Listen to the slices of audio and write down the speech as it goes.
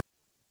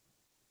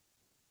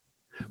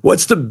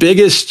What's the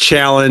biggest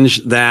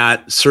challenge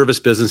that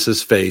service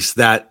businesses face,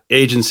 that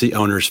agency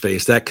owners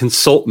face, that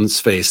consultants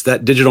face,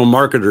 that digital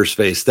marketers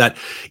face, that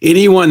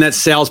anyone that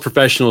sells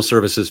professional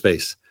services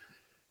face?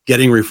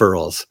 Getting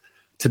referrals.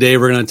 Today,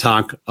 we're going to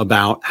talk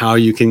about how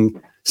you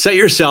can set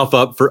yourself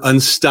up for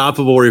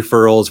unstoppable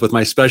referrals with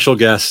my special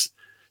guest,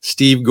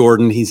 Steve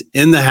Gordon. He's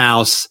in the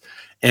house,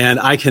 and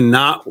I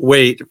cannot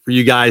wait for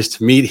you guys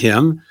to meet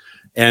him.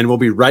 And we'll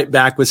be right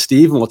back with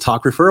Steve, and we'll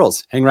talk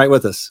referrals. Hang right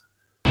with us.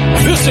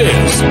 This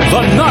is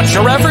the Not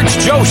Your Average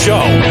Joe Show,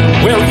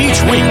 where each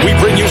week we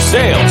bring you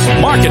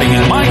sales, marketing,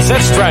 and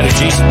mindset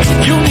strategies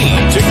you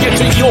need to get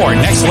to your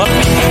next level.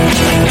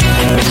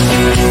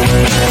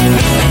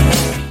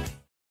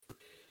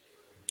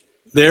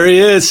 There he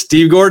is,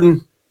 Steve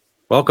Gordon.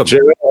 Welcome. Joe,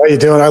 how are you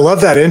doing? I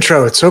love that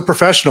intro. It's so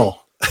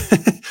professional.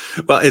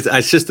 Well,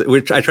 it's just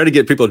I try to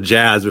get people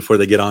jazzed before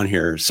they get on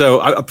here.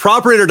 So a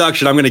proper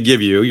introduction I'm going to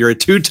give you. You're a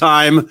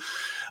two-time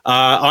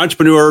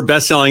entrepreneur,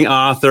 best-selling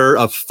author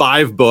of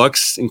 5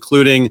 books,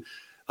 including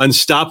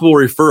Unstoppable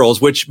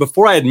Referrals, which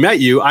before I had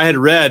met you, I had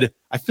read,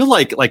 I feel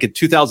like in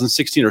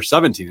 2016 or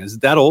 17. Is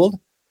it that old?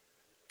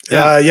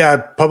 Yeah,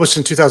 published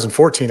in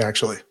 2014,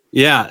 actually.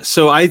 Yeah.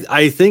 So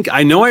I think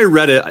I know I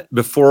read it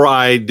before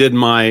I did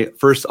my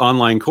first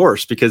online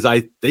course, because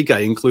I think I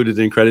included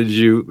and credited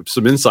you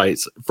some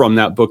insights from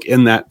that book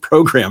in that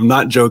program.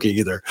 Not joking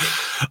either.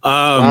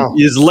 Wow.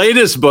 His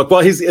latest book,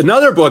 well,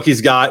 another book he's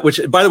got, which,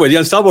 by the way, the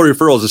Unstoppable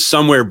Referrals is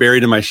somewhere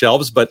buried in my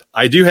shelves, but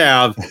I do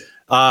have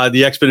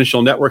the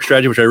Exponential Network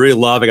Strategy, which I really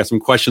love. I got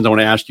some questions I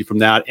want to ask you from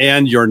that,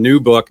 and your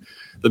new book,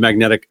 The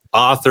Magnetic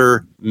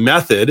Author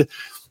Method.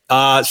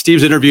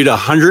 Steve's interviewed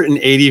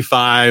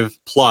 185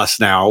 plus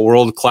now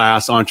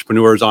world-class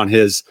entrepreneurs on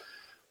his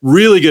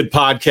really good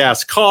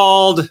podcast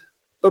called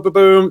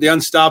The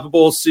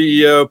Unstoppable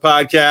CEO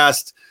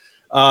Podcast.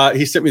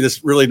 He sent me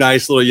this really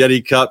nice little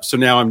Yeti cup, so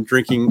now I'm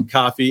drinking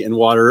coffee and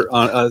water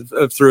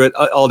through it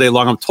all day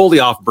long. I'm totally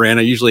off brand.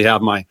 I usually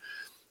have my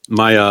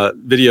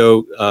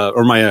video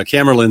or my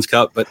camera lens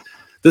cup, but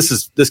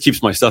this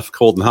keeps my stuff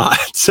cold and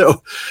hot.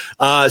 So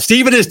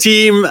Steve and his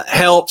team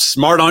help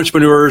smart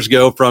entrepreneurs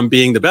go from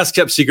being the best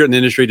kept secret in the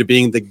industry to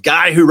being the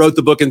guy who wrote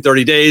the book in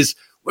 30 days.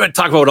 We're going to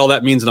talk about what all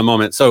that means in a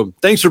moment. So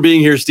thanks for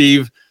being here,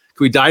 Steve.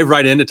 Can we dive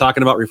right into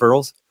talking about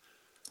referrals?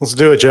 Let's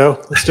do it,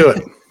 Joe. Let's do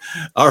it.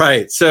 All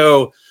right.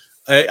 So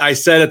I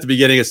said at the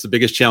beginning, it's the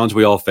biggest challenge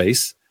we all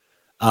face.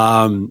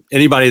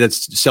 Anybody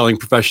that's selling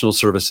professional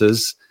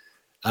services,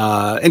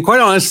 and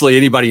quite honestly,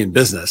 anybody in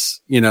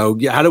business,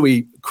 how do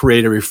we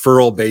create a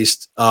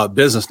referral-based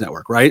business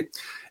network, right?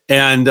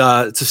 And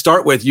to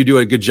start with, you do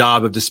a good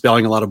job of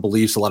dispelling a lot of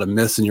beliefs, a lot of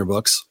myths in your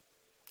books.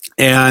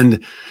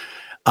 And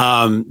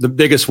the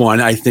biggest one,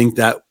 I think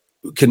that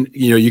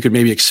you could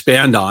maybe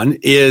expand on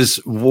is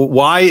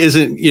why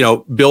isn't,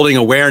 building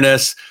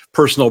awareness,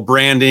 personal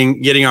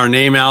branding, getting our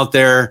name out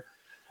there,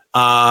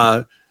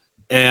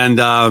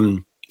 and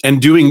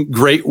doing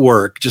great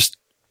work just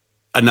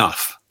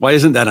enough? Why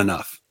isn't that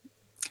enough?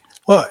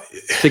 Well,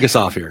 take us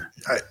off here.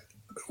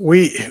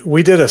 We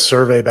did a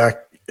survey back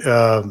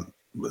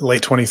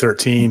late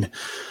 2013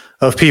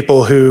 of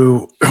people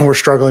who were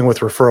struggling with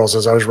referrals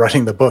as I was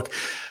writing the book.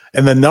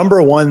 And the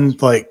number one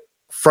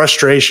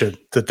frustration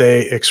that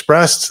they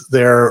expressed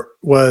there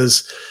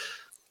was,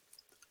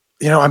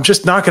 I'm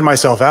just knocking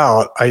myself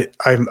out.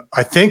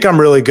 I think I'm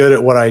really good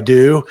at what I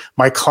do.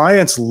 My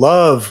clients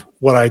love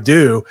what I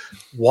do.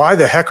 Why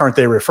the heck aren't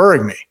they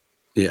referring me?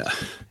 Yeah.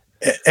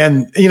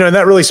 And, and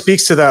that really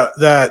speaks to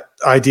that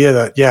idea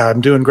that,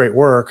 I'm doing great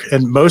work.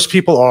 And most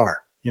people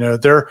are,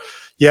 there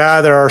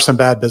are some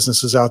bad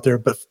businesses out there,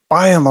 but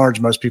by and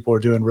large, most people are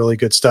doing really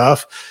good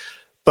stuff.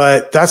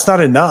 But that's not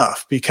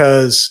enough,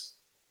 because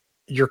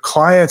your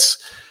clients,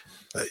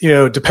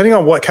 depending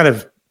on what kind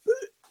of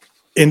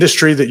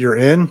industry that you're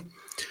in,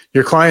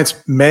 your clients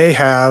may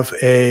have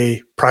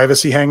a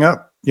privacy hang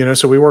up.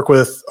 So we work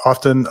with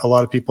often a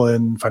lot of people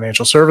in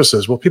financial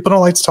services. Well, people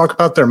don't like to talk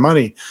about their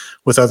money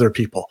with other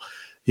people.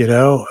 In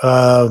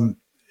the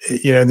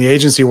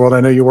agency world, I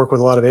know you work with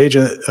a lot of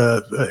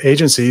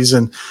agencies,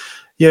 and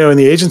in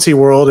the agency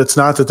world, it's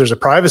not that there's a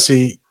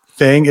privacy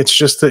thing. It's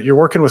just that you're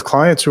working with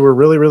clients who are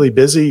really, really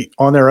busy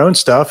on their own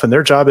stuff, and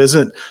their job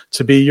isn't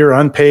to be your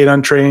unpaid,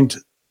 untrained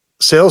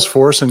sales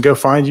force and go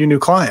find you new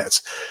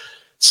clients.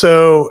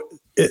 So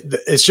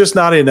it's just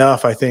not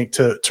enough, I think,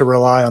 to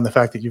rely on the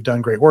fact that you've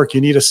done great work.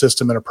 You need a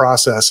system and a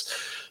process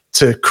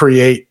to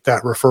create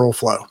that referral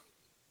flow.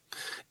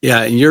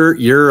 Yeah, and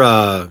you're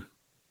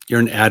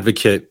an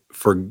advocate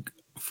for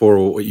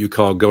what you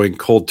call going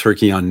cold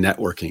turkey on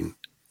networking,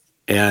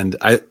 and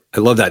I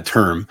love that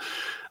term.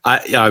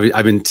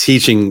 I've been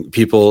teaching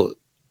people,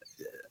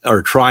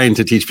 or trying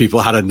to teach people,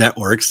 how to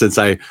network since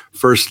I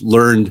first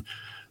learned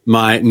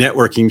my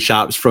networking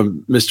chops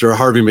from Mr.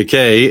 Harvey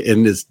McKay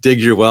in his Dig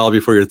Your Well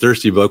Before You're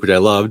Thirsty book, which I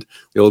loved,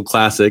 the old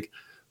classic.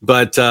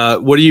 But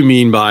what do you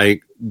mean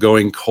by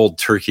going cold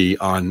turkey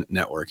on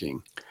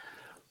networking?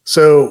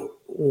 So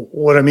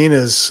what I mean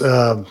is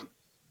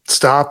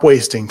stop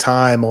wasting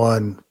time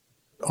on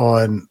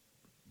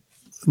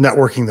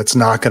networking that's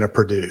not going to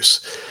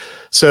produce.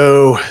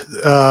 So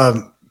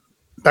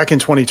back in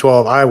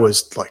 2012, I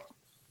was like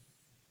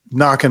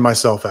knocking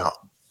myself out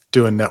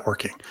doing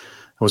networking.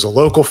 It was a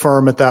local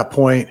firm at that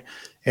point,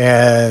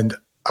 and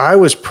I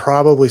was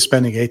probably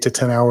spending 8 to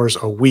 10 hours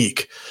a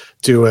week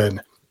doing,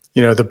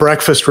 the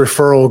breakfast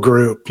referral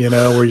group,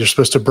 where you're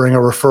supposed to bring a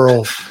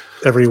referral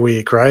every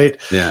week, right?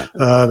 Yeah.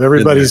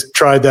 Everybody's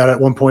tried that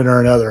at one point or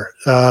another.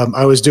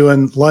 I was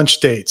doing lunch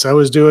dates. I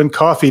was doing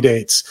coffee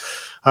dates.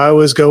 I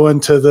was going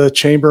to the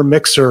chamber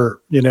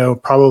mixer,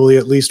 probably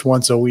at least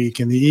once a week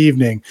in the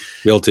evening.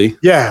 Guilty.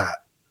 Yeah.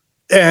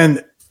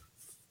 And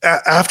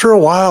after a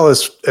while,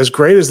 as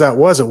great as that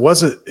was, it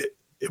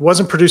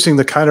wasn't producing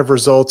the kind of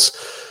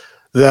results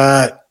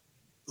that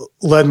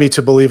led me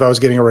to believe I was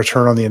getting a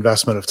return on the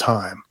investment of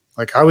time.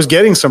 Like, I was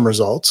getting some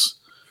results,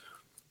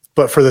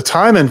 but for the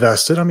time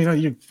invested,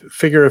 you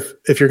figure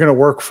if you're going to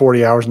work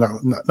 40 hours,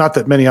 not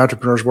that many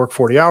entrepreneurs work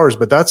 40 hours,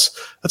 but that's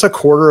a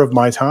quarter of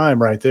my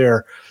time right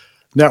there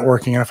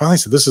networking. And I finally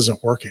said, this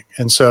isn't working.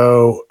 And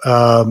so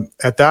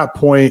at that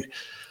point,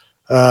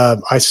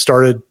 I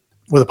started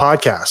with a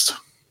podcast.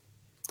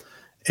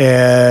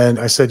 And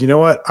I said, you know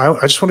what? I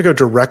just want to go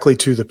directly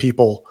to the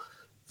people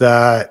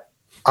that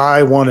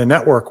I want to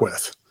network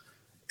with.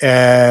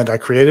 And I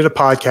created a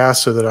podcast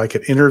so that I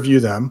could interview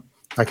them.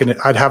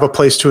 I'd have a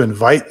place to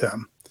invite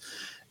them.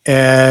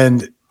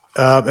 And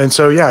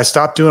so, yeah, I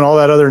stopped doing all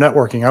that other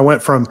networking. I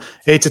went from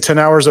 8 to 10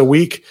 hours a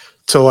week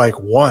to like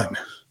one,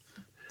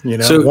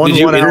 so one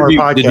hour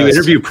podcast. Did you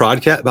interview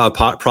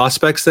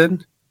prospects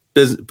then?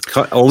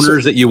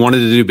 Owners that you wanted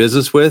to do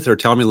business with, or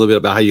tell me a little bit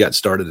about how you got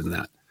started in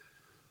that.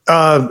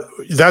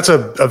 That's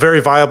a very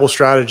viable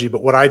strategy.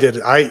 But what I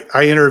did, I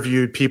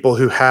interviewed people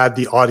who had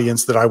the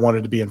audience that I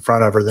wanted to be in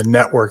front of, or the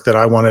network that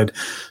I wanted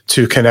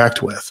to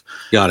connect with.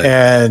 Got it.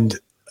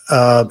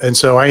 And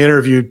so I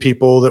interviewed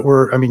people that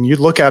were, you'd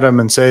look at them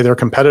and say they're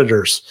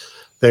competitors.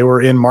 They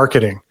were in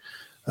marketing,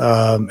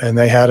 and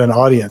they had an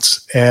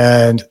audience,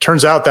 and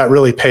turns out that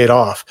really paid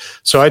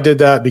off. So I did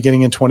that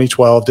beginning in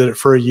 2012, did it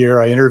for a year.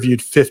 I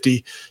interviewed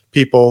 50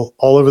 people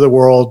all over the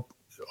world,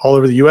 all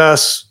over the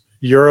US,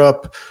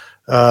 Europe,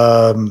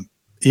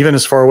 even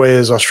as far away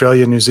as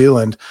Australia, New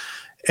Zealand,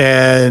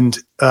 and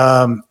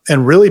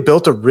really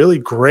built a really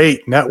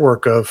great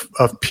network of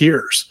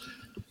peers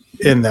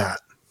in that.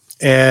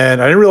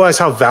 And I didn't realize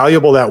how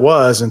valuable that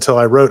was until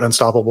I wrote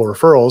Unstoppable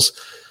Referrals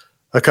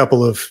a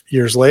couple of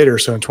years later.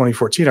 So in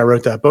 2014, I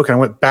wrote that book, and I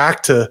went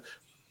back to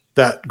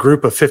that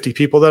group of 50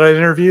 people that I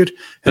interviewed.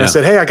 And I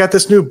said, hey, I got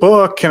this new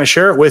book. Can I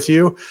share it with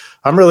you?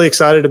 I'm really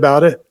excited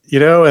about it,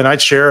 and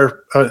I'd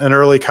share an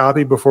early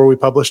copy before we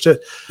published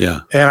it.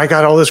 Yeah. And I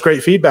got all this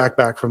great feedback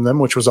back from them,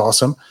 which was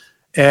awesome.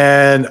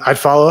 And I'd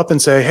follow up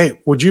and say,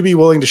 hey, would you be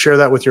willing to share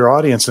that with your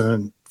audience?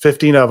 And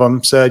 15 of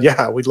them said,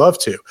 yeah, we'd love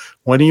to.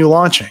 When are you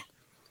launching?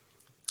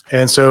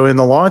 And so in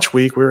the launch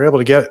week, we were able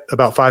to get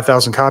about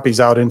 5,000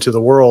 copies out into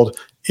the world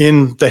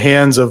in the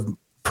hands of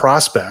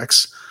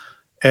prospects.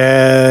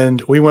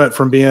 And we went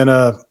from being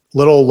a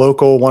little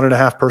local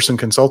 1.5 person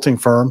consulting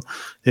firm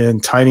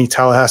in tiny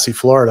Tallahassee,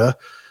 Florida.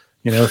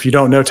 If you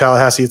don't know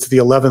Tallahassee, it's the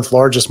 11th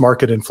largest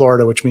market in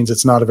Florida, which means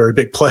it's not a very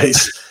big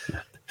place.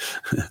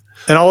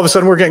 And all of a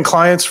sudden we're getting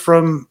clients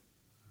from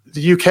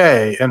the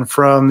UK and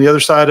from the other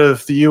side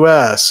of the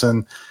US.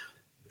 And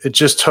it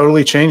just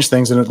totally changed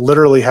things. And it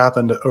literally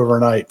happened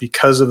overnight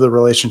because of the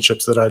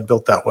relationships that I'd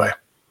built that way.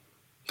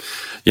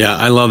 Yeah,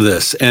 I love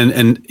this.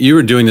 And you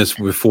were doing this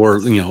before,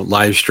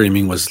 live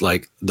streaming was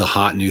like the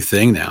hot new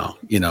thing now,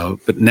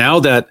 but now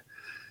that,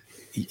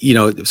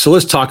 so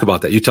let's talk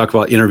about that. You talk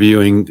about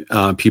interviewing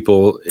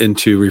people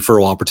into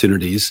referral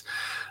opportunities,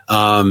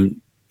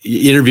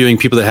 interviewing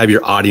people that have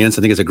your audience.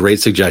 I think it's a great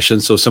suggestion.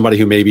 So somebody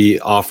who maybe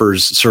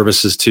offers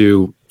services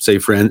to, say,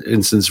 for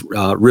instance,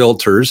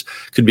 realtors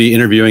could be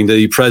interviewing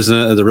the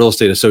president of the real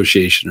estate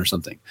association or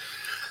something.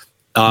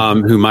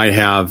 Who might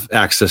have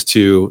access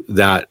to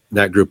that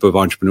group of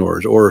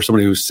entrepreneurs, or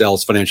somebody who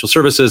sells financial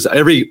services.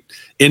 Every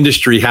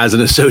industry has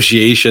an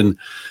association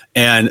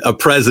and a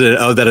president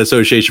of that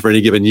association for any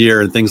given year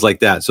and things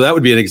like that. So that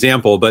would be an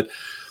example. But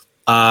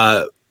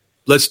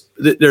there's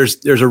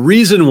a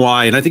reason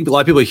why, and I think a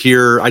lot of people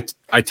here,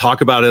 I talk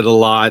about it a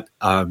lot.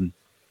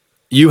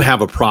 You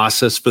have a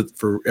process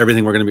for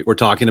everything we're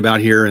talking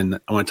about here, and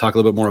I want to talk a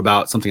little bit more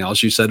about something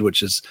else you said,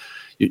 which is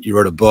you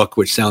wrote a book,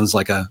 which sounds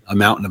like a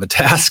mountain of a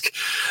task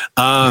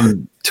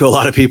to a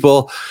lot of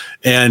people.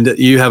 And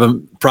you have a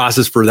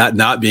process for that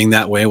not being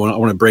that way. I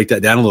want to break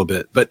that down a little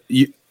bit. But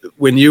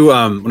when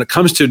it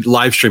comes to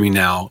live streaming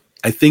now,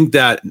 I think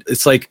that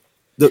it's like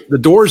the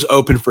door's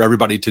open for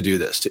everybody to do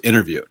this, to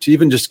interview, to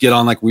even just get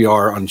on like we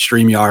are on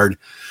StreamYard.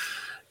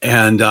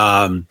 And,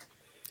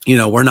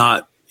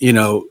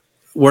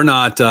 we're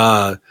not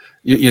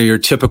your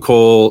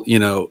typical,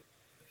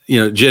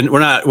 Gen,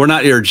 we're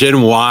not your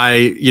Gen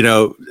Y,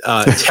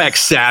 tech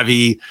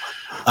savvy,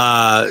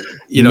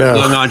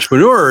 young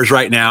entrepreneurs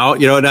right now.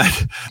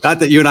 Not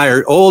that you and I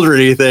are old or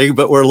anything,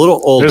 but we're a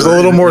little older. There's a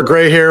little more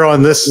gray hair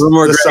on this. A little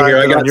more gray hair.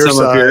 I got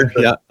some up here.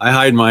 Yeah, I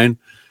hide mine.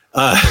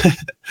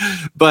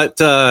 But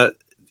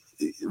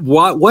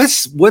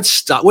what's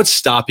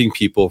stopping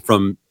people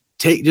from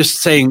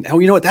just saying, oh,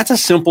 you know what, that's a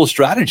simple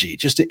strategy,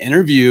 just to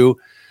interview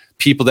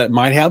people that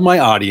might have my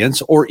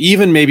audience, or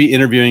even maybe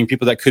interviewing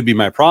people that could be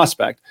my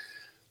prospect.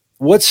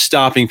 What's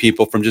stopping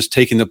people from just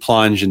taking the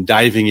plunge and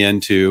diving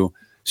into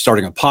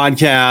starting a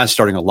podcast,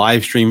 starting a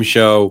live stream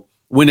show,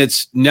 when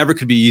it's never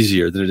could be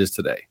easier than it is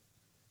today?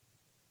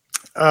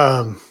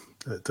 The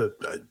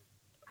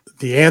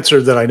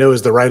answer that I know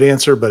is the right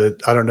answer,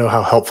 but I don't know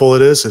how helpful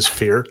it is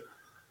fear.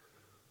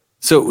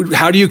 So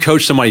how do you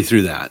coach somebody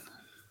through that?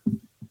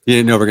 You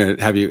didn't know we're going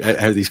to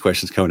have these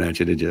questions coming at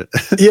you, did you?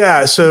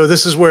 Yeah. So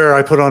this is where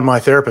I put on my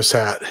therapist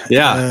hat.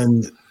 Yeah.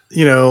 And,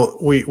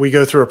 we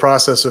go through a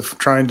process of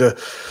trying to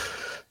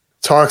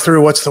talk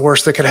through what's the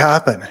worst that could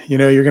happen.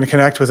 You're going to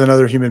connect with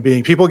another human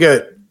being. People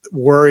get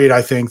worried,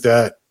 I think,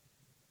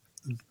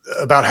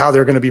 about how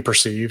they're going to be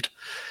perceived.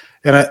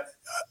 And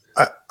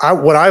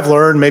what I've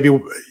learned, maybe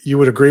you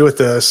would agree with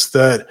this,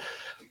 that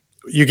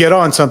you get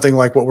on something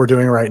like what we're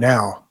doing right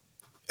now,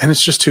 and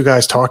it's just two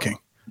guys talking.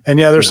 And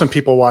yeah, there's some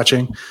people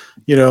watching,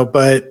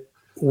 but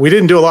we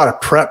didn't do a lot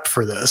of prep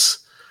for this,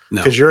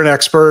 because you're an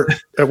expert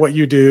at what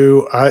you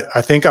do.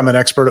 I think I'm an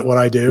expert at what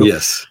I do.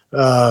 Yes.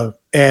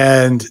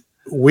 And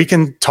we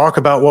can talk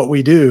about what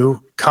we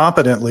do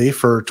competently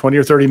for 20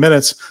 or 30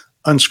 minutes,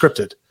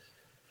 unscripted.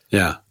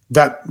 Yeah.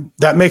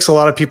 That makes a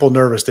lot of people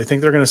nervous. They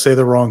think they're going to say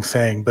the wrong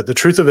thing, but the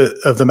truth of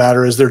the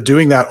matter is they're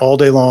doing that all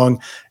day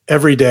long,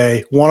 every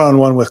day,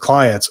 one-on-one with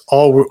clients.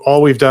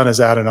 All we've done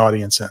is add an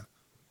audience in.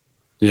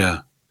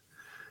 Yeah.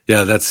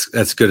 Yeah.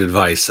 That's good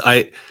advice.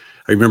 I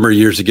remember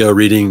years ago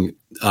reading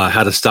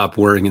How to Stop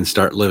Worrying and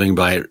Start Living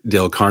by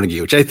Dale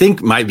Carnegie, which I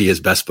think might be his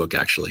best book,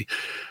 actually.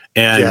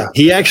 And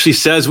he actually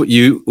says what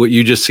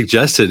you just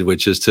suggested,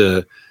 which is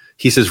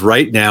he says,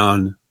 write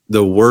down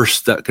the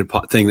worst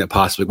thing that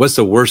possibly, what's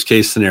the worst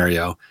case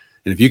scenario?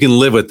 And if you can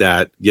live with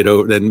that,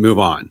 then move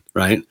on.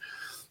 Right.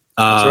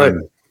 That's right.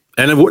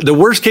 And the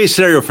worst case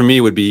scenario for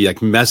me would be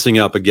like messing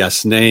up a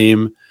guest's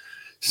name,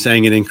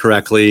 saying it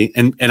incorrectly.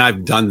 And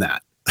I've done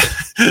that.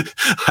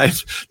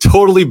 I've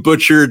totally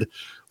butchered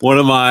one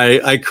of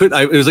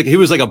he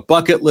was like a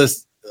bucket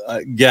list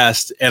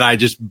guest. And I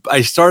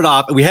started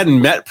off, and we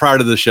hadn't met prior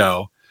to the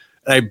show,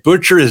 and I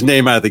butcher his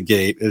name out of the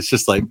gate. It's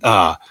just like,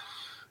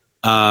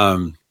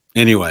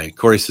 anyway,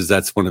 Corey says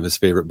that's one of his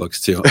favorite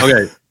books too.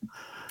 Okay.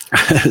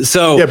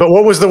 So yeah, but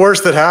what was the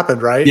worst that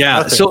happened, right?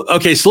 Yeah.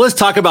 Nothing. So let's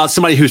talk about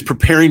somebody who's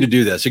preparing to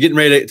do this. They're getting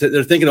ready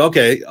they're thinking,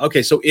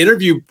 okay. So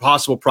interview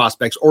possible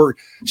prospects, or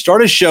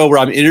start a show where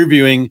I'm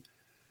interviewing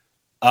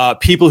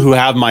people who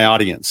have my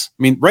audience.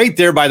 I mean, right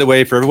there, by the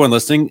way, for everyone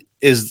listening,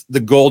 is the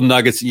gold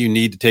nuggets that you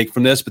need to take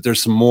from this, but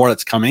there's some more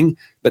that's coming.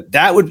 But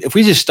if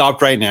we just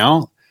stopped right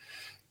now,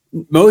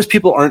 most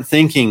people aren't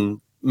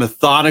thinking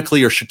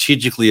methodically or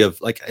strategically of,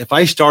 like, if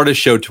I start a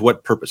show, to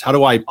what purpose? How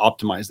do I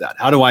optimize that?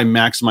 How do I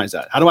maximize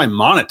that? How do I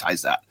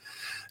monetize that?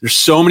 There's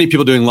so many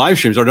people doing live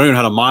streams or don't even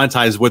know how to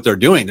monetize what they're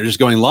doing. They're just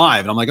going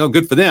live. And I'm like, oh,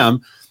 good for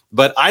them.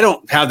 But I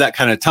don't have that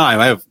kind of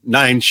time. I have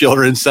 9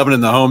 children, 7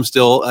 in the home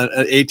still,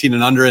 18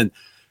 and under. And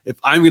if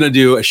I'm going to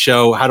do a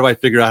show, how do I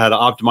figure out how to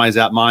optimize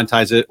that,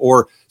 monetize it,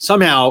 or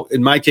somehow,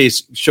 in my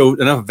case, show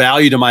enough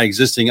value to my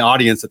existing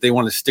audience that they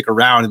want to stick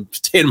around and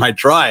stay in my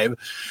tribe?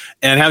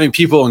 And having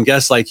people and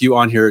guests like you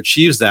on here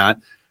achieves that.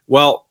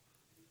 Well,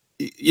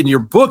 in your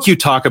book, you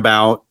talk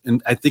about,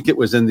 and I think it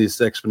was in this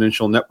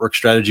Exponential Network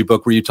Strategy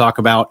book, where you talk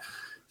about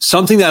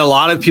something that a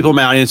lot of people in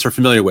my audience are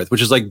familiar with,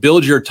 which is like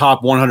build your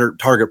top 100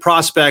 target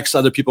prospects.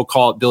 Other people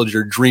call it build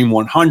your dream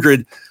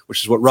 100,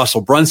 which is what Russell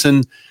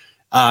Brunson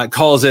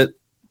calls it.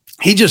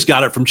 He just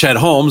got it from Chet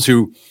Holmes,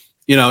 who,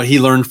 he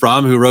learned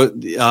from, who wrote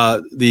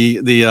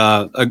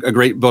a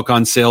great book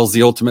on sales,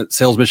 The Ultimate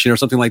Sales Machine, or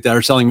something like that,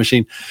 or Selling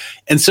Machine.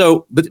 And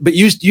so, but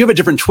you have a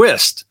different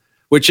twist,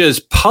 which is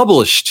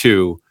published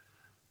to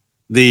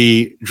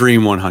the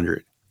Dream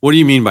 100. What do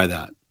you mean by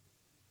that?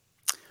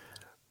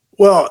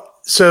 Well,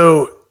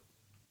 so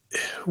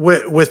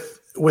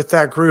with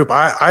that group,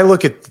 I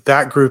look at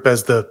that group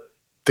as the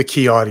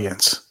key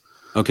audience.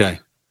 Okay.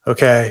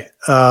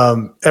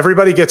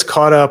 Everybody gets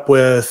caught up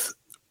with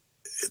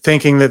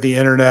thinking that the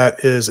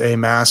internet is a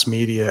mass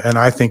media, and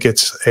I think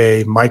it's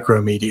a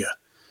micro media.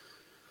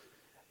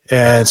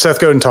 And Seth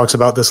Godin talks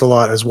about this a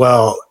lot as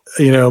well,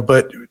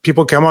 but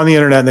people come on the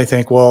internet and they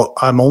think, well,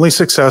 I'm only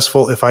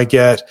successful if I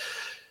get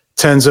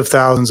tens of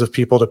thousands of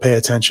people to pay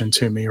attention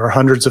to me, or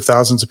hundreds of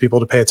thousands of people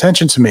to pay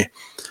attention to me.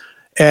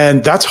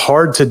 And that's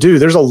hard to do.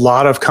 There's a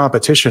lot of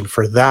competition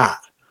for that.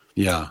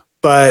 Yeah.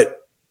 But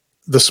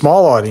the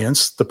small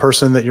audience, the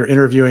person that you're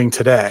interviewing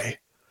today,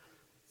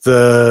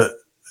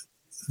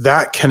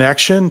 that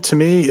connection to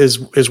me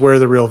is where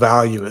the real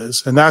value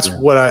is. And that's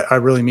what I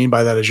really mean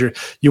by that is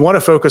you want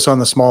to focus on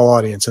the small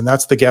audience. And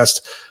that's the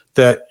guest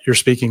that you're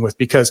speaking with,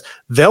 because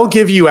they'll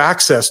give you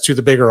access to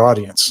the bigger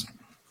audience.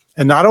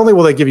 And not only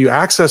will they give you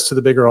access to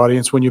the bigger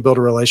audience when you build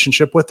a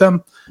relationship with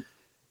them,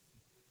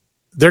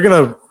 they're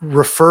going to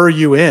refer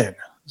you in.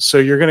 So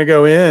you're going to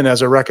go in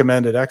as a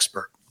recommended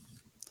expert.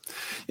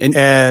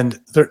 And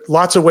there are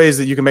lots of ways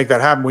that you can make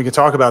that happen. We can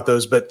talk about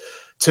those. But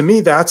to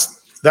me,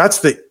 that's that's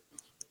the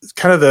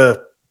kind of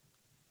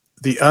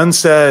the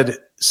unsaid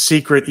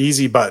secret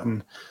easy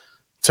button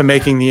to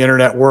making the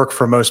internet work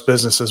for most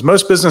businesses.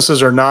 Most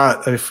businesses are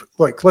not,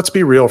 let's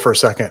be real for a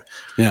second.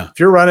 Yeah. If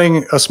you're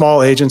running a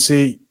small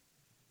agency,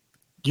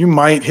 you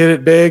might hit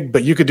it big,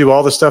 but you could do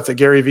all the stuff that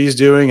Gary Vee's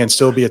doing and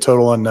still be a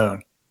total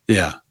unknown.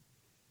 Yeah,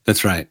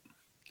 that's right.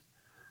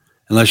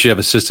 Unless you have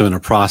a system and a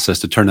process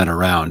to turn that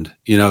around.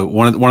 You know,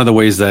 one of the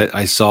ways that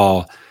I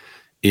saw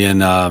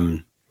in,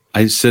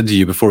 I said to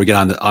you before we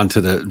get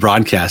onto the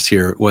broadcast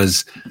here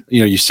was, you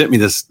know, you sent me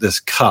this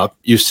cup,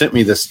 you sent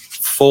me this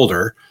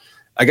folder,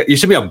 you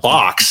sent me a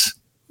box,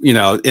 you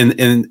know,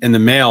 in the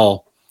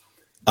mail,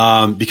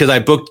 because I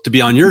booked to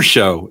be on your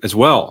show as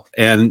well,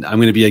 and I'm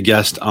going to be a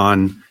guest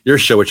on your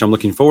show, which I'm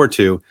looking forward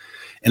to.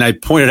 And I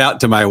pointed out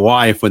to my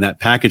wife when that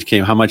package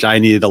came how much I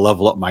needed to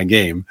level up my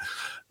game,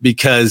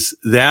 because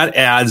that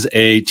adds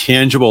a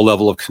tangible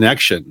level of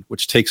connection,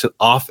 which takes it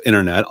off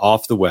internet,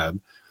 off the web,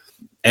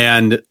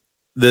 and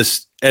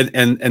this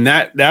and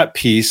that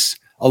piece,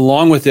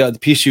 along with the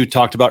piece you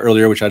talked about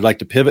earlier, which I'd like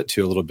to pivot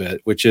to a little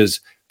bit, which is,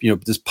 you know,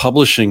 this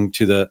publishing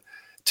to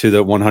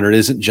the 100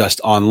 isn't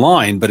just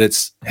online, but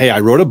it's, hey, I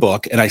wrote a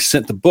book and I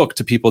sent the book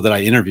to people that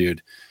I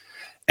interviewed,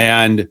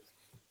 and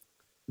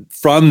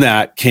from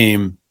that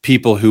came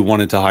people who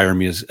wanted to hire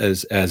me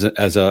as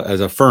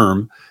a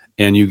firm,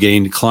 and you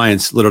gained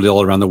clients literally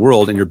all around the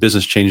world, and your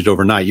business changed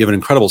overnight. You have an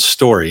incredible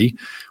story,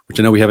 which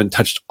I know we haven't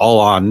touched all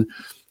on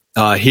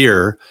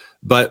here.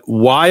 But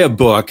why a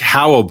book?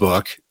 How a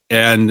book?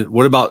 And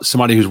what about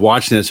somebody who's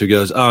watching this who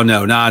goes, "Oh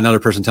no, another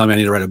person telling me I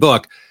need to write a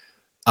book"?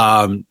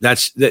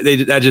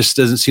 That just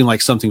doesn't seem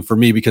like something for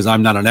me because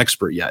I'm not an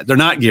expert yet. They're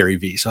not Gary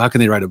Vee, so how can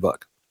they write a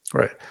book?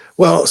 Right.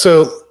 Well,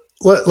 so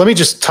let me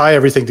just tie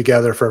everything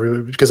together for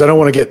everybody, because I don't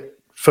want to get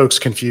folks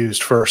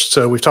confused first.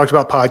 So we've talked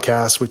about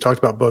podcasts, we've talked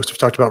about books, we've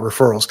talked about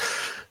referrals.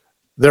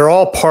 They're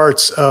all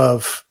parts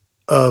of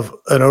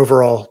an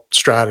overall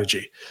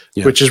strategy,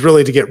 which is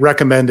really to get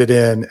recommended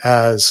in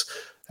as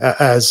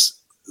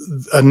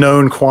a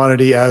known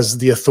quantity, as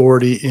the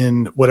authority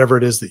in whatever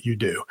it is that you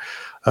do.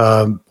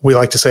 We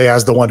like to say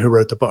as the one who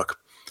wrote the book.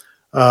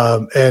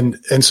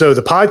 And so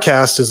the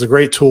podcast is a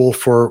great tool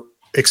for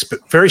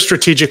very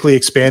strategically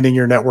expanding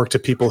your network to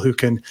people who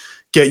can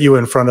get you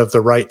in front of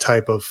the right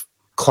type of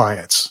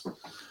clients.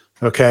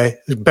 Okay.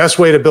 The best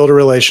way to build a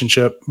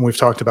relationship, and we've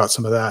talked about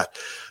some of that.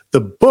 The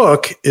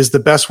book is the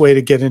best way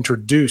to get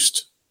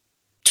introduced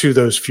to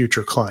those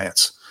future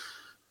clients,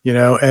 you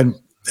know, and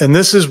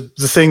this is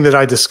the thing that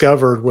I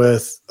discovered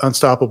with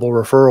Unstoppable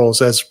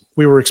Referrals as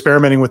we were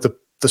experimenting with the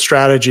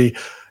strategy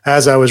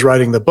as I was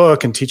writing the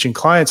book and teaching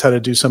clients how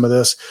to do some of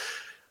this.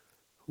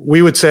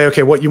 We would say,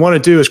 okay, what you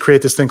want to do is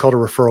create this thing called a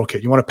referral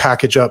kit. You want to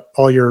package up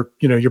all your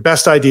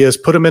best ideas,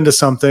 put them into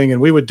something,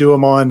 and we would do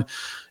them on,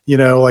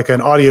 like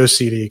an audio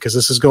CD, because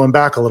this is going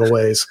back a little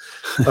ways,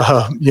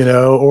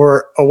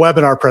 or a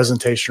webinar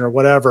presentation or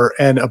whatever.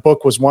 And a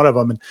book was one of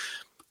them. And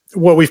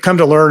what we've come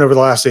to learn over the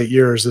last 8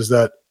 years is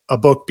that a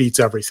book beats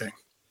everything.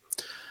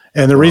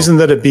 And the reason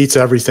that it beats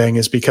everything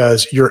is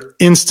because you're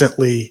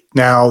instantly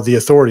now the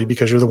authority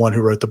because you're the one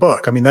who wrote the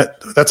book. I mean,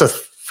 that's a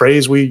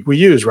phrase we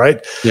use,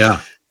 right?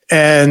 Yeah.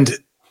 And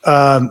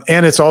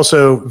it's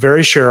also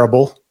very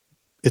shareable.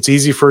 It's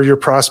easy for your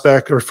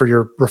prospect or for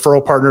your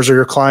referral partners or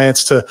your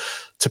clients to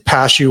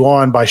pass you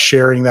on by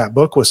sharing that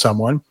book with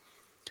someone.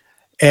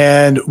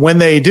 And when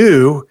they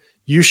do,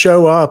 you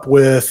show up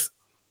with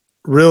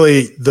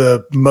really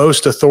the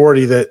most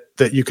authority that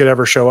you could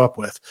ever show up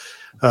with.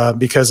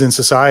 Because in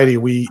society,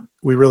 we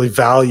really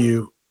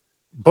value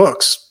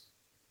books.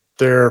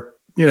 They're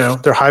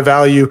high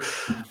value,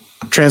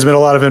 transmit a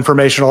lot of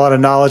information, a lot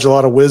of knowledge, a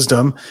lot of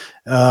wisdom.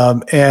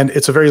 And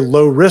it's a very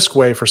low risk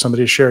way for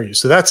somebody to share you.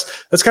 So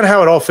that's kind of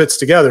how it all fits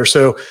together.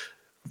 So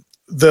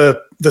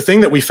the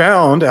thing that we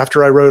found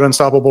after I wrote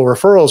Unstoppable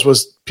Referrals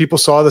was people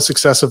saw the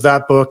success of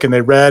that book, and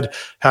they read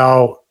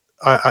how,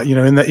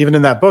 even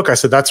in that book, I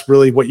said, that's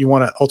really what you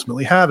want to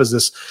ultimately have is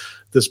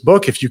this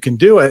book, if you can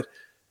do it.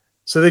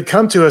 So they'd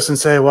come to us and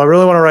say, well, I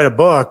really want to write a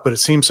book, but it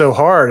seems so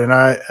hard. And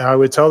I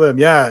would tell them,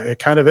 yeah, it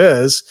kind of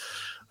is.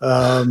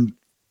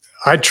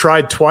 I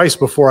tried twice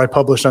before I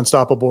published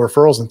Unstoppable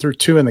Referrals and threw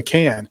 2 in the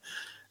can.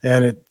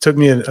 And it took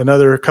me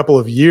another couple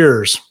of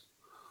years.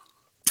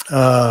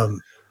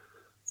 Books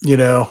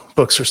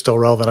are still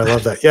relevant. I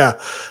love that. Yeah,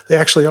 they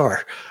actually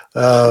are.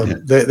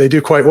 They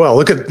do quite well.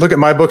 Look at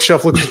my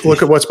bookshelf.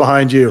 Look at what's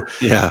behind you.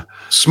 Yeah.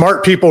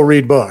 Smart people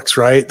read books,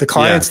 right? The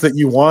clients that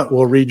you want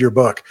will read your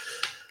book.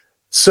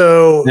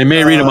 So they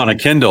may read them on a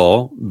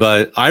Kindle,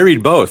 but I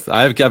read both.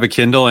 I have a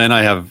Kindle and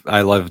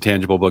I love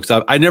tangible books.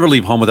 I never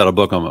leave home without a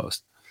book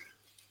almost.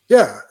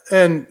 Yeah.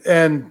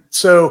 And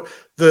so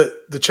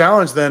the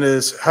challenge then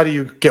is, how do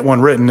you get one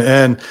written?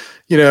 And,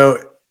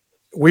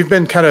 we've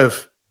been kind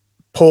of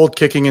pulled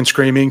kicking and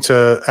screaming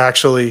to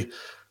actually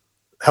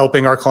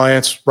helping our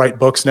clients write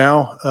books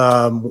now.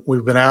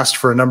 We've been asked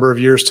for a number of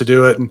years to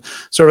do it. And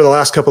so over the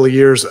last couple of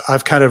years,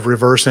 I've kind of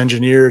reverse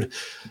engineered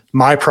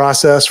my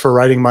process for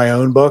writing my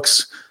own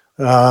books,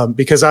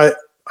 because I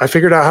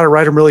figured out how to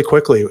write them really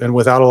quickly and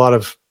without a lot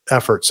of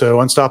effort.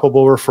 So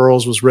Unstoppable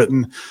Referrals was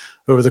written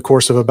over the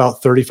course of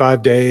about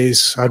 35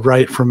 days. I'd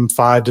write from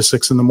 5 to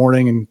 6 in the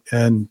morning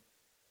and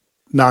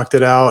knocked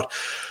it out.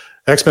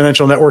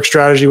 Exponential Network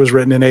Strategy was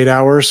written in 8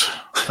 hours.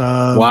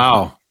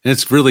 Wow.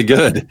 It's really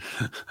good.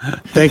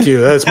 Thank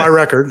you. That's my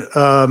record.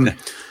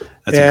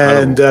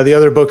 And the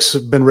other books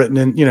have been written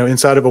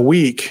inside of a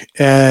week.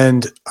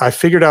 And I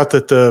figured out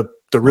that the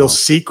real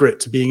secret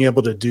to being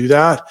able to do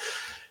that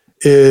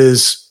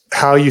is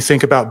how you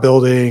think about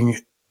building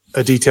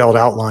a detailed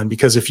outline.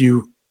 Because if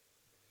you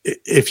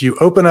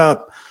open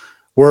up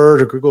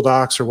Word or Google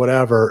Docs or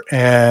whatever,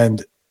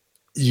 and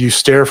you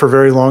stare for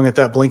very long at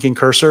that blinking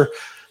cursor,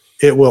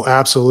 it will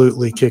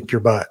absolutely kick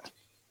your butt.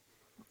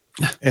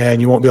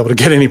 And you won't be able to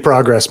get any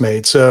progress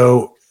made.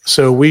 So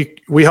we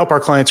help our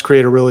clients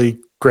create a really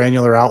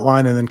granular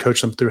outline and then coach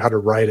them through how to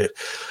write it.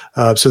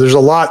 So there's a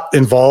lot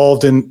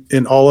involved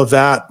in all of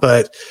that.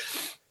 But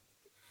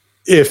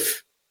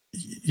if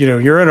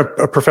you're in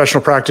a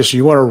professional practice,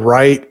 you want to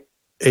write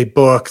a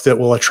book that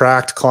will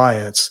attract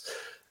clients,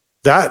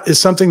 that is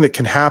something that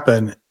can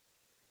happen,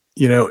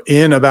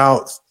 in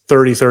about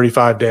 30,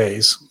 35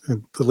 days,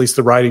 at least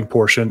the writing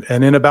portion.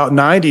 And in about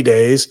 90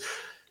 days,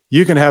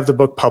 you can have the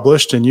book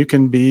published and you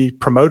can be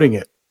promoting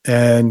it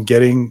and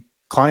getting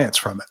clients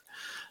from it.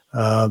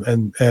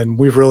 And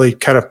we've really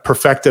kind of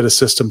perfected a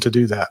system to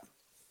do that.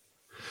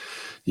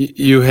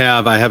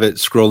 I have it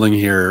scrolling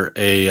here,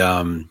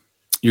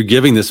 you're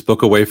giving this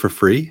book away for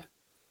free?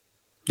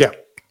 Yeah.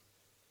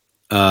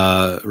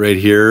 Right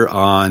here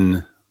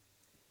on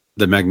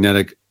the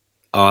Magnetic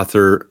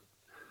Author.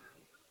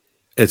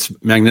 It's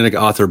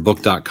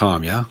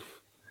magneticauthorbook.com. Yeah.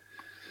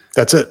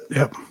 That's it.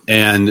 Yep.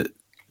 And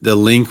the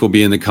link will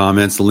be in the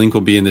comments. The link will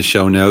be in the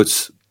show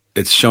notes.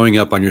 It's showing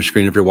up on your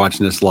screen if you're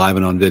watching this live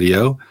and on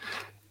video.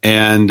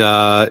 And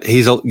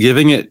he's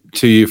giving it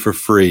to you for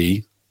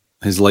free,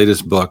 his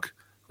latest book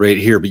right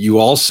here. But you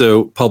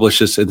also publish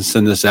this and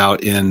send this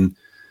out in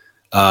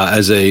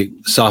as a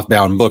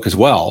softbound book as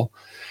well.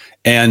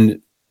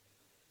 And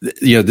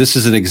this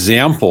is an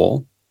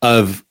example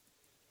of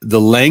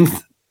the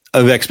length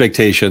of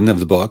expectation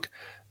of the book,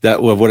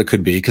 of what it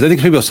could be. Because I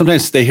think people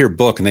sometimes they hear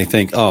book and they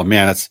think, oh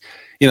man, it's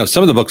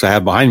some of the books I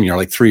have behind me are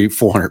like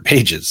 300-400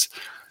 pages.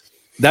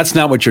 That's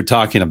not what you're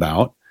talking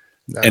about.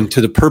 No. And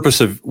to the purpose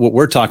of what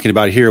we're talking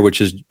about here,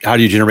 which is how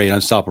do you generate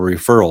unstoppable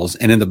referrals?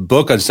 And in the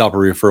book,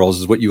 Unstoppable Referrals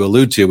is what you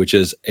allude to, which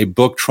is a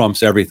book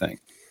trumps everything.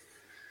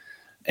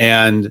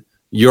 And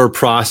your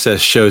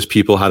process shows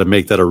people how to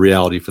make that a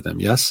reality for them.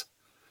 Yes?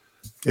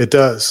 It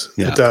does.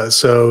 Yeah. It does.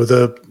 So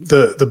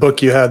the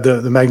book you had,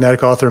 the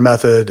Magnetic Author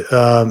Method,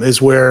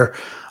 is where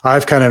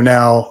I've kind of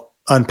now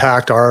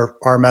unpacked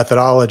our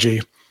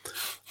methodology.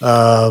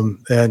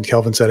 And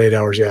Kelvin said 8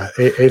 hours. Yeah,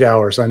 8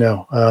 hours. I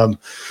know.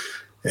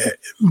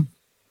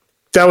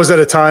 That was at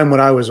a time when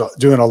I was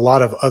doing a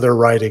lot of other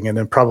writing, and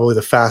then probably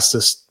the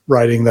fastest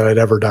writing that I'd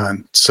ever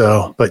done.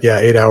 So, but yeah,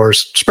 8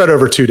 hours spread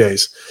over 2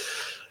 days.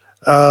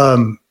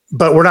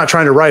 But we're not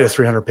trying to write a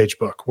 300-page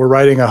book. We're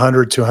writing a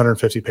 100 to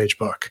 150-page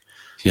book.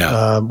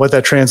 Yeah. What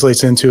that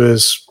translates into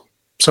is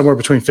somewhere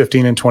between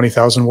 15 and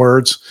 20,000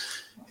 words.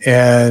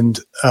 And,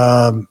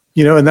 and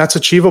that's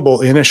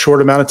achievable in a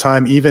short amount of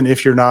time, even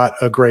if you're not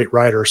a great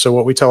writer. So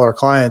what we tell our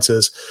clients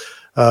is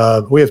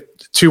we have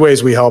 2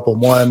 ways we help them.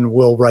 One,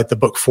 we'll write the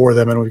book for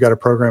them, and we've got a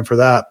program for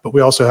that. But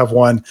we also have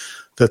one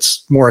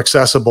that's more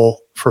accessible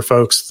for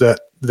folks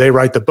that they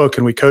write the book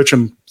and we coach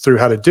them through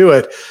how to do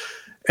it.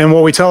 And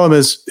what we tell them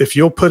is if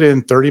you'll put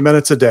in 30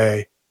 minutes a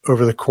day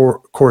over the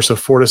course of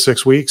 4 to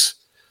 6 weeks,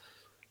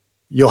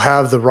 you'll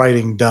have the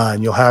writing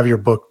done, you'll have your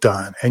book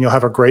done, and you'll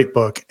have a great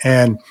book.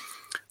 And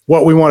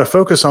what we want to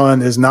focus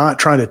on is not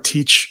trying to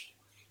teach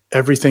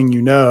everything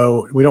you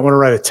know. We don't want to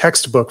write a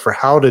textbook for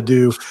how to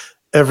do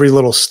every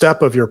little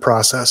step of your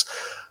process,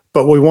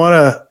 but we want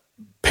to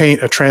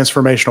paint a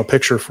transformational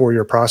picture for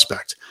your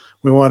prospect.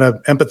 We want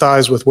to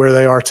empathize with where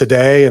they are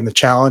today and the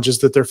challenges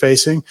that they're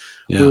facing.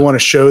 Yeah. We want to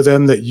show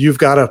them that you've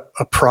got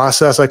a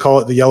process. I call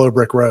it the yellow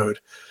brick road.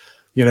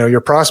 Your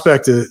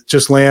prospect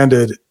just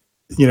landed,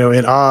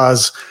 in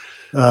Oz.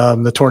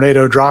 The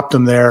tornado dropped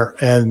them there,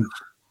 and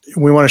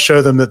we want to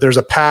show them that there's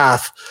a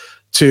path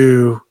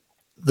to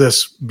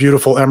this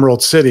beautiful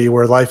emerald city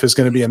where life is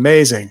going to be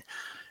amazing.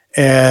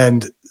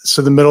 And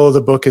so the middle of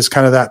the book is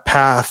kind of that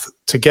path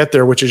to get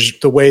there, which is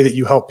the way that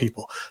you help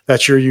people.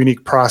 That's your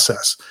unique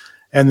process.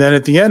 And then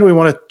at the end, we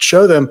want to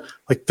show them,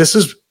 like, this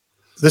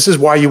is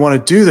why you want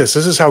to do this.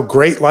 This is how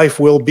great life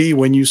will be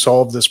when you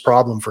solve this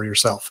problem for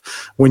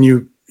yourself. When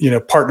you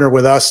partner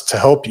with us to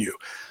help you,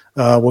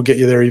 we'll get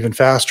you there even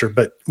faster.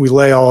 But we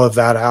lay all of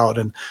that out,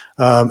 and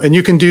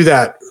you can do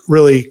that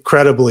really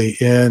credibly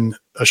in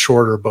a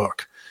shorter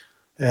book.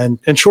 And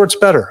short's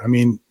better. I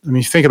mean,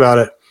 think about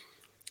it.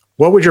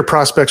 What would your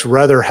prospects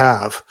rather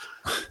have?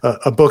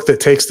 A book that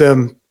takes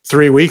them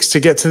 3 weeks to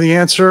get to the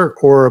answer,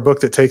 or a book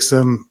that takes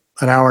them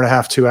an hour and a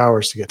half, 2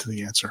 hours to get to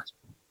the answer?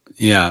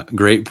 Yeah,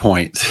 great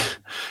point.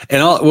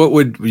 And what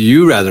would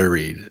you rather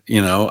read?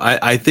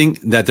 I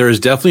think that there is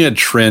definitely a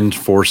trend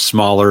for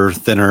smaller,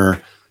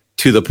 thinner,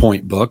 to the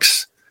point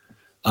books.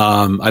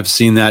 I've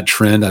seen that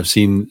trend. I've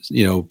seen,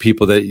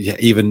 people that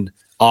even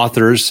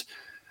authors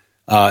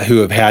who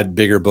have had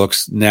bigger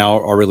books now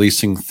are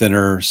releasing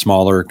thinner,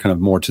 smaller, kind of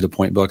more to the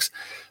point books.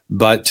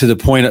 But to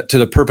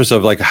the purpose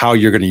of like how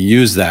you're going to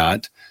use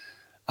that,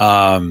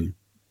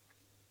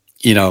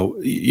 you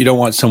don't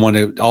want someone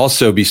to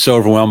also be so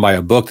overwhelmed by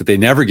a book that they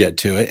never get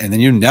to it. And then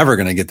you're never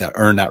going to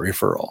earn that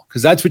referral,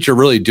 because that's what you're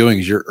really doing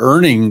is you're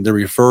earning the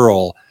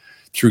referral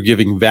through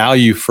giving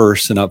value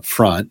first and up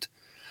front,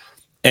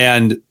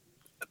 and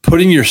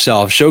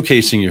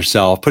showcasing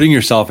yourself, putting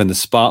yourself in the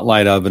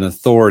spotlight of an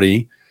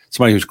authority,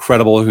 somebody who's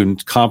credible,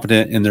 who's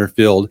competent in their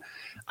field.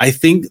 I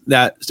think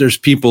that there's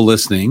people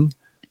listening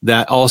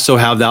that also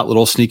have that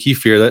little sneaky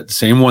fear, that the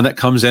same one that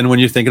comes in when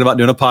you're thinking about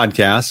doing a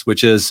podcast,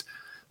 which is,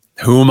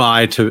 who am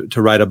I to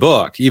write a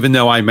book? Even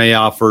though I may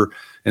offer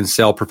and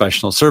sell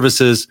professional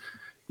services,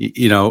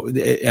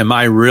 am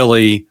I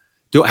really,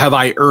 have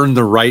I earned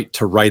the right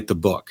to write the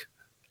book?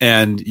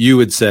 And you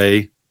would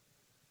say,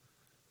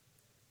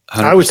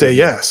 100%. I would say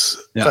yes.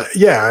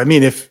 Yeah. I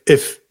mean,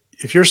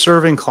 if you're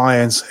serving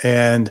clients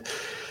and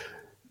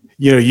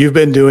you've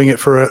been doing it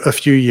for a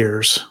few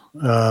years,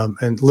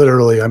 and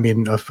literally, I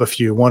mean, a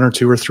few, 1 or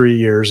 2 or 3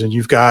 years, and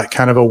you've got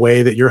kind of a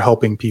way that you're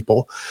helping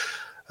people,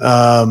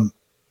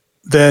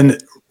 then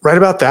write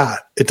about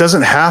that. It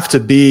doesn't have to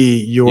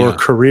be your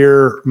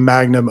career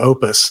magnum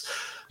opus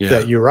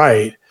that you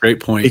write.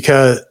 Great point.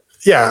 Because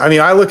I mean,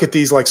 I look at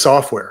these like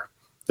software.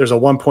 There's a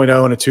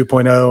 1.0 and a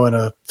 2.0 and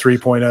a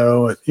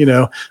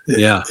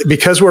 3.0,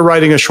 because we're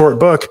writing a short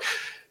book,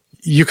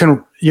 you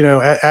can,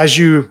 as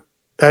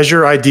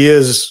your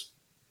ideas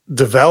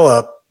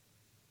develop,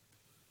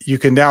 you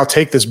can now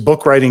take this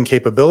book writing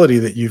capability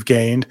that you've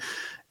gained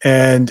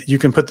and you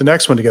can put the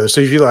next one together.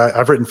 So if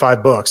I've written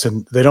 5 books,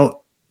 and they don't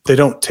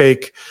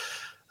take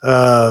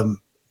a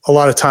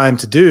lot of time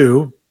to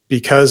do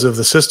because of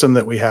the system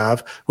that we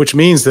have, which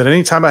means that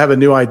anytime I have a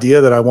new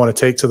idea that I want to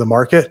take to the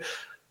market,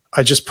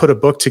 I just put a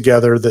book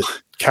together that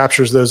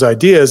captures those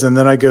ideas. And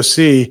then I go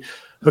see,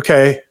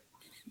 okay,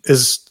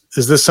 is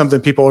this something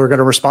people are going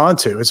to respond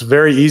to? It's a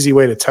very easy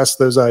way to test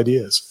those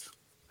ideas.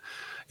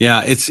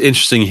 Yeah, it's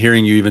interesting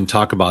hearing you even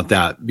talk about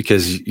that,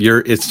 because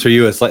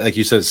it's like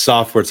you said,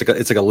 software.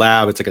 It's like a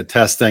lab. It's like a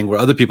test thing where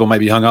other people might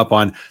be hung up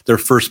on their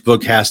first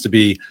book has to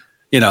be,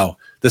 the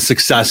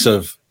success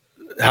of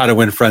how to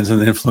win friends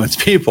and influence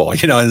people.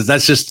 And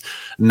that's just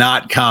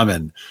not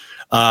common,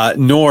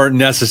 nor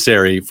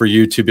necessary for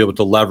you to be able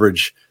to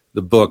leverage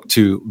the book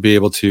to be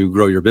able to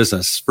grow your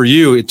business. For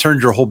you, it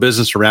turned your whole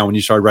business around when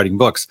you started writing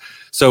books.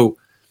 So,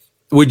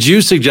 would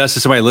you suggest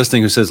to somebody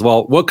listening who says,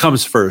 "Well, what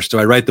comes first? Do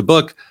I write the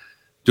book?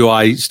 Do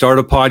I start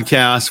a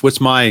podcast? What's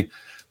my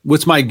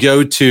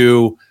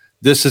go-to?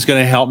 This is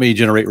going to help me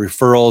generate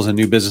referrals and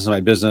new business in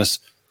my business."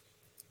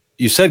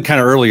 You said kind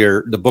of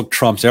earlier, the book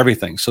trumps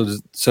everything.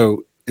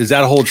 So is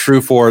that hold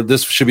true for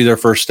this? Should be their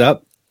first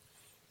step?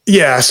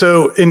 Yeah.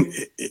 So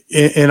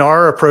in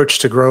our approach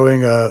to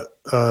growing a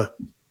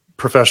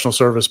professional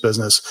service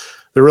business,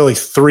 there are really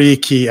 3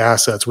 key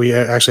assets. We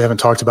actually haven't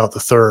talked about the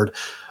third.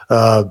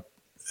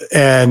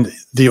 And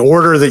the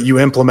order that you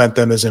implement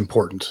them is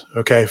important.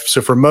 Okay.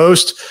 So for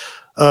most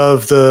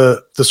of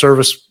the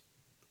service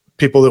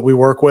people that we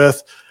work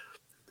with,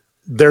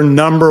 their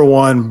number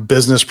one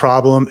business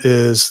problem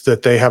is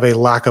that they have a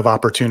lack of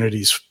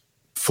opportunities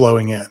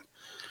flowing in.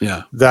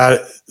 Yeah.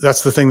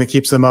 That's the thing that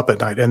keeps them up at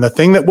night. And the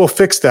thing that will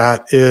fix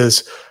that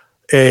is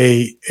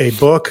a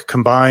book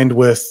combined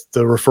with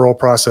the referral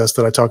process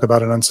that I talk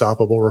about in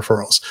Unstoppable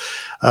Referrals.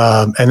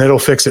 And it'll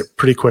fix it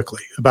pretty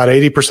quickly. About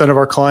 80% of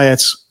our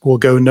clients will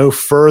go no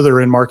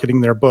further in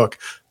marketing their book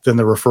than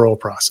the referral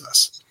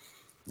process.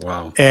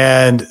 Wow.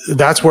 And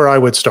that's where I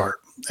would start.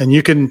 And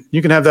you can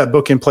have that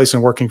book in place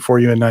and working for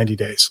you in 90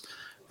 days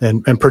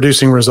and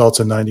producing results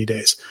in 90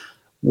 days.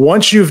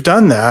 Once you've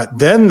done that,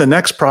 then the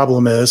next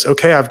problem is,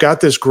 okay, I've got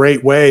this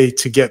great way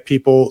to get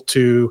people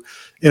to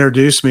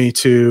introduce me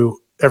to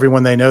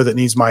everyone they know that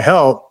needs my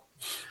help.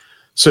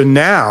 So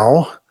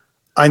now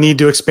I need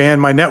to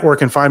expand my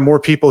network and find more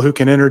people who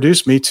can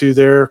introduce me to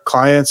their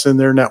clients and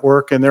their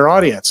network and their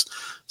audience.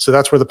 So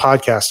that's where the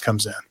podcast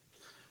comes in.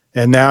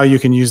 And now you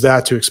can use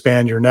that to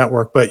expand your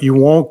network, but you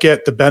won't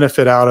get the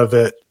benefit out of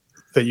it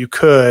that you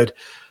could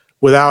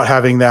without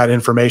having that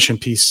information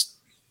piece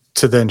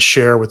to then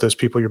share with those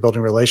people you're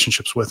building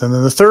relationships with. And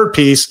then the third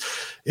piece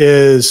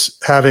is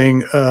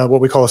having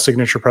what we call a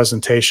signature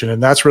presentation.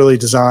 And that's really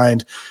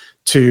designed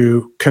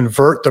to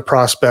convert the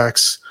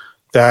prospects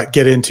that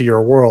get into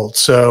your world.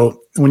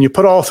 So when you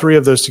put all 3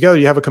 of those together,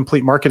 you have a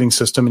complete marketing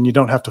system and you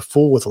don't have to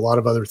fool with a lot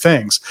of other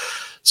things.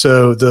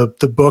 So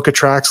the book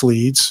attracts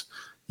leads.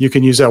 You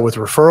can use that with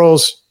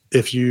referrals.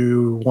 If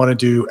you want to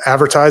do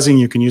advertising,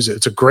 you can use it.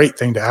 It's a great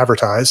thing to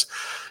advertise.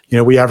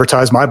 We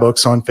advertise my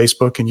books on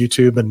Facebook and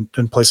YouTube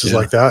and places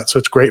like that. So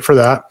it's great for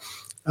that.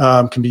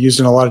 Can be used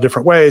in a lot of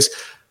different ways.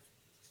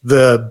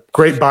 The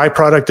great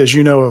byproduct, as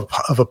you know,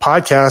 of a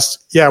podcast,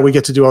 we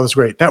get to do all this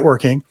great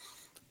networking,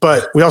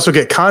 but we also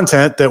get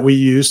content that we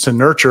use to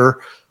nurture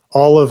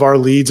all of our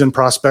leads and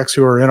prospects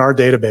who are in our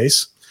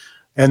database.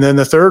 And then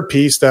the third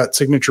piece, that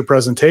signature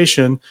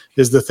presentation,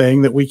 is the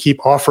thing that we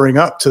keep offering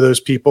up to those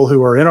people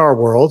who are in our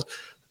world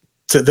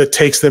that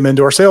takes them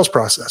into our sales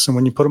process. And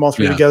when you put them all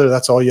three together,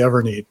 that's all you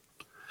ever need.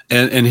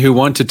 And who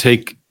want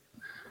to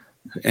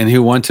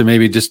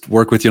maybe just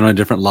work with you on a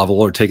different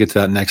level or take it to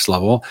that next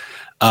level.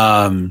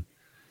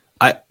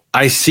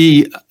 I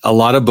see a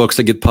lot of books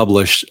that get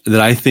published that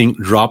I think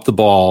drop the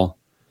ball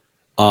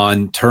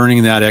on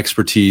turning that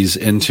expertise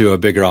into a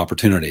bigger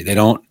opportunity. They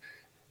don't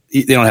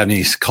have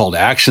any call to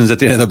actions at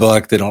the end of the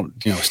book. They don't,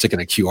 stick in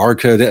a QR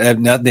code.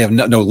 They have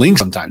no links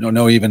sometimes.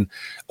 No even,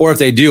 or if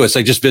they do, it's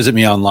like, just visit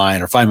me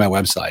online or find my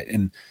website.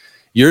 And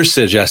you're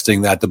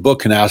suggesting that the book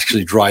can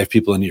actually drive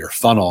people into your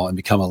funnel and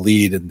become a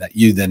lead, and that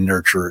you then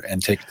nurture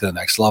and take it to the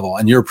next level.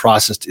 And your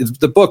process,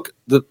 the book,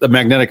 the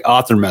Magnetic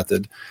Author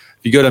Method,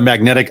 if you go to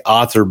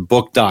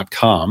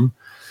magneticauthorbook.com,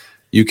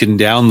 you can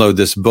download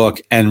this book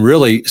and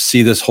really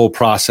see this whole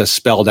process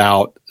spelled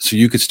out, so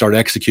you could start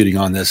executing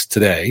on this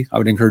today. I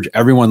would encourage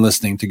everyone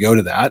listening to go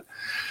to that.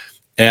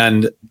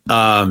 And,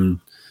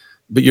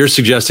 but you're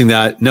suggesting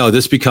that, no,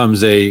 this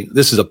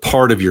is a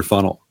part of your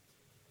funnel.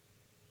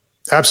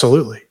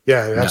 Absolutely.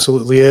 Yeah, it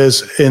absolutely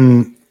is.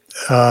 In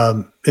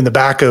the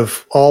back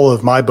of all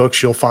of my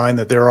books, you'll find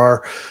that there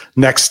are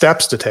next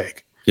steps to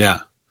take. Yeah.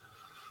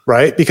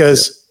 Right.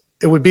 Because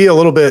it would be a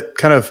little bit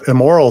kind of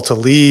immoral to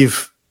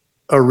leave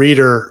a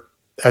reader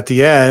at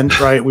the end,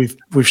 right?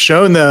 We've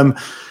shown them,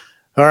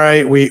 all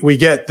right, we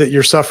get that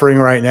you're suffering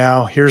right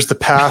now. Here's the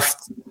path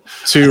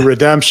to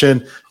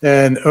redemption.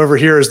 And over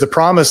here is the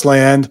promised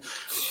land.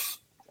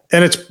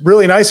 And it's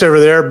really nice over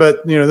there,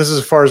 but this is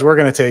as far as we're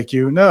going to take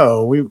you.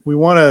 No, we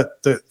want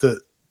the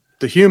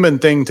human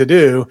thing to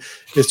do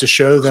is to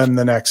show them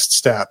the next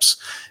steps.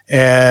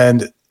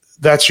 And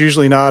that's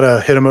usually not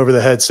a hit them over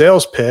the head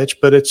sales pitch,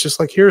 but it's just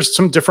like, here's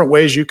some different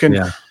ways you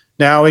can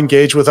now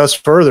engage with us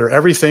further.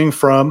 Everything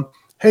from,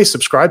 hey,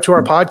 subscribe to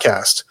our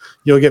podcast.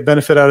 You'll get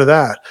benefit out of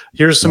that.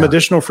 Here's some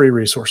additional free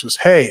resources.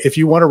 Hey, if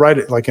you want to write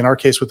it, like in our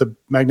case with the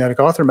Magnetic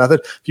Author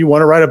Method, if you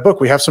want to write a book,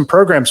 we have some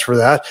programs for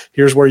that.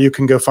 Here's where you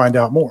can go find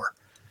out more.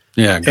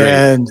 Yeah, great.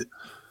 And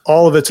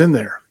all of it's in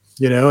there,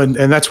 and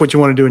that's what you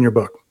want to do in your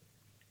book.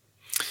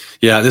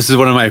 Yeah, this is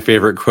one of my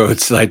favorite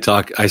quotes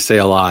that I say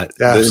a lot.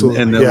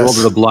 Absolutely. In the world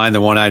of the blind, the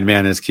one-eyed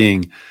man is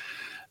king.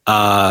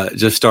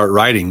 Just start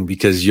writing,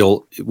 because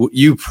you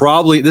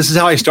probably, this is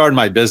how I started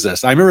my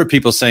business. I remember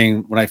people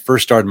saying when I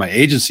first started my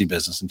agency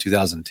business in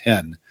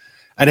 2010,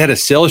 I'd had a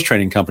sales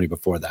training company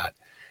before that.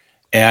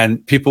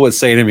 And people would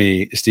say to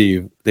me,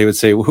 Steve, they would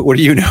say, what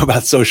do you know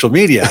about social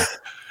media?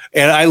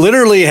 And I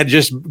literally had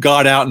just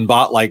gone out and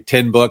bought like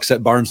 10 books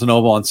at Barnes &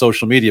 Noble on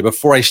social media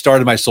before I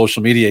started my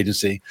social media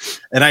agency.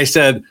 And I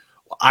said,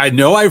 I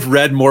know I've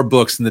read more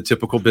books than the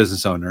typical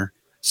business owner.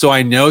 So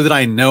I know that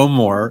I know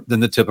more than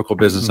the typical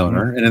business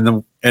owner.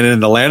 And in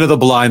the land of the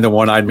blind, the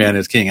one-eyed man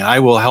is king. And I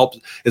will help,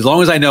 as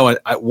long as I know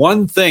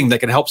one thing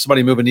that can help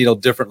somebody move a needle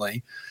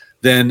differently,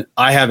 then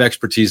I have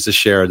expertise to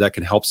share that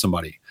can help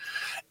somebody.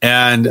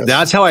 And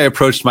that's how I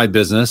approached my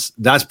business.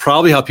 That's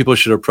probably how people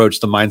should approach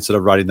the mindset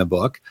of writing the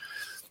book.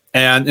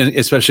 And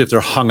especially if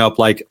they're hung up,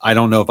 like, I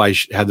don't know if I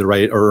had the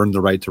right or earned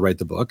the right to write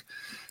the book.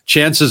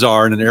 Chances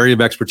are, in an area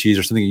of expertise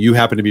or something you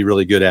happen to be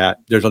really good at,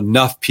 there's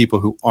enough people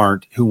who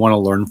want to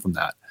learn from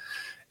that.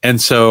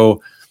 And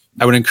so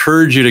I would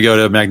encourage you to go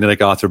to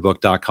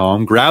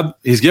magneticauthorbook.com.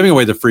 He's giving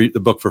away the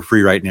book for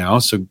free right now.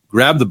 So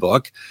grab the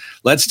book.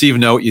 Let Steve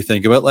know what you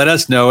think of it. Let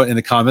us know in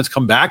the comments.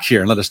 Come back here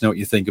and let us know what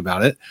you think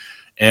about it.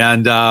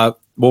 And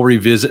we'll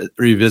revisit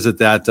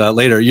that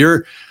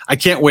later. I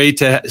can't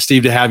wait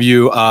Steve, to have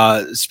you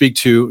speak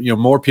to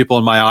more people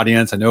in my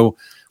audience. I know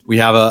we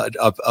have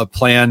a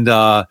planned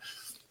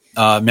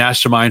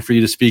mastermind for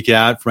you to speak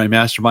at, for my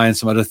mastermind and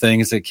some other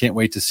things. I can't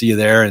wait to see you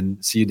there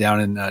and see you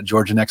down in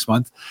Georgia next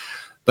month.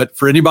 But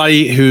for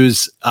anybody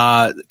who's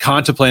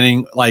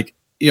contemplating,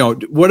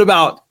 what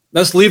about,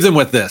 let's leave them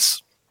with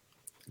this,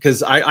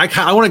 because I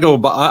want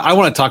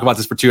to talk about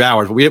this for 2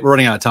 hours, but we're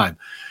running out of time.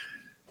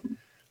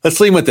 Let's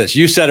leave with this.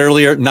 You said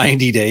earlier,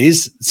 90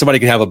 days, somebody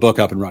could have a book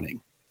up and running.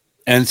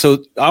 And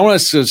so I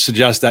want to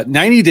suggest that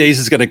 90 days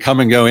is going to come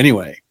and go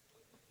anyway,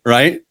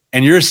 right?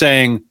 And you're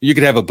saying you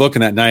could have a book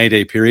in that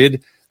 90-day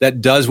period that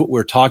does what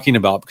we're talking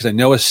about, because I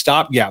know a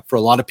stopgap for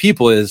a lot of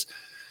people is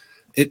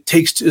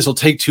this will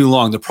take too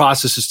long. The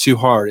process is too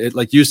hard.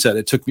 Like you said,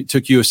 it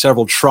took you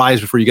several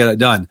tries before you got it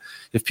done.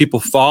 If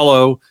people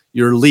follow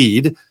your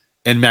lead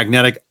in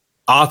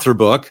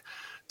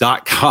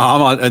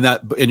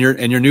magneticauthorbook.com in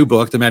your new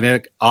book, The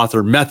Magnetic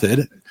Author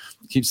Method,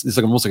 it's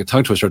like almost like a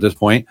tongue twister at this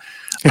point.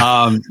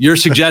 You're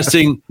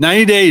suggesting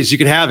 90 days you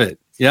could have it.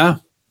 Yeah.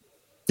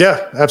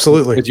 Yeah,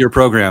 absolutely. With your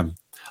program.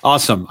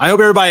 Awesome. I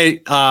hope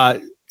everybody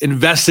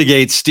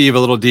investigates Steve a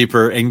little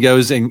deeper and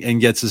goes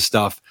and gets his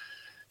stuff.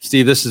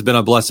 Steve, this has been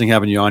a blessing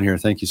having you on here.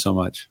 Thank you so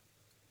much.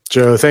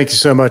 Joe, thank you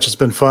so much. It's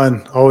been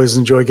fun. Always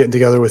enjoy getting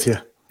together with you.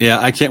 Yeah,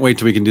 I can't wait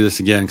till we can do this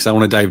again because I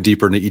want to dive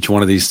deeper into each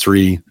one of these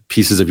 3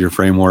 pieces of your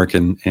framework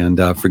and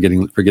for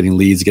getting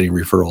leads, getting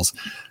referrals.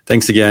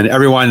 Thanks again,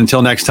 everyone.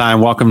 Until next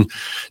time, welcome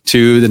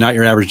to the Not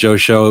Your Average Joe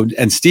show.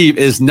 And Steve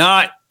is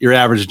not your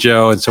average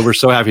Joe, and so we're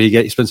so happy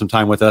you spend some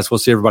time with us. We'll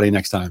see everybody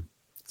next time.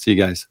 See you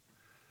guys.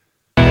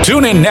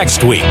 Tune in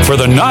next week for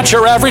the Not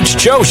Your Average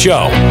Joe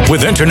show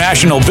with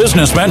international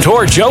business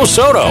mentor Joe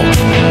Soto.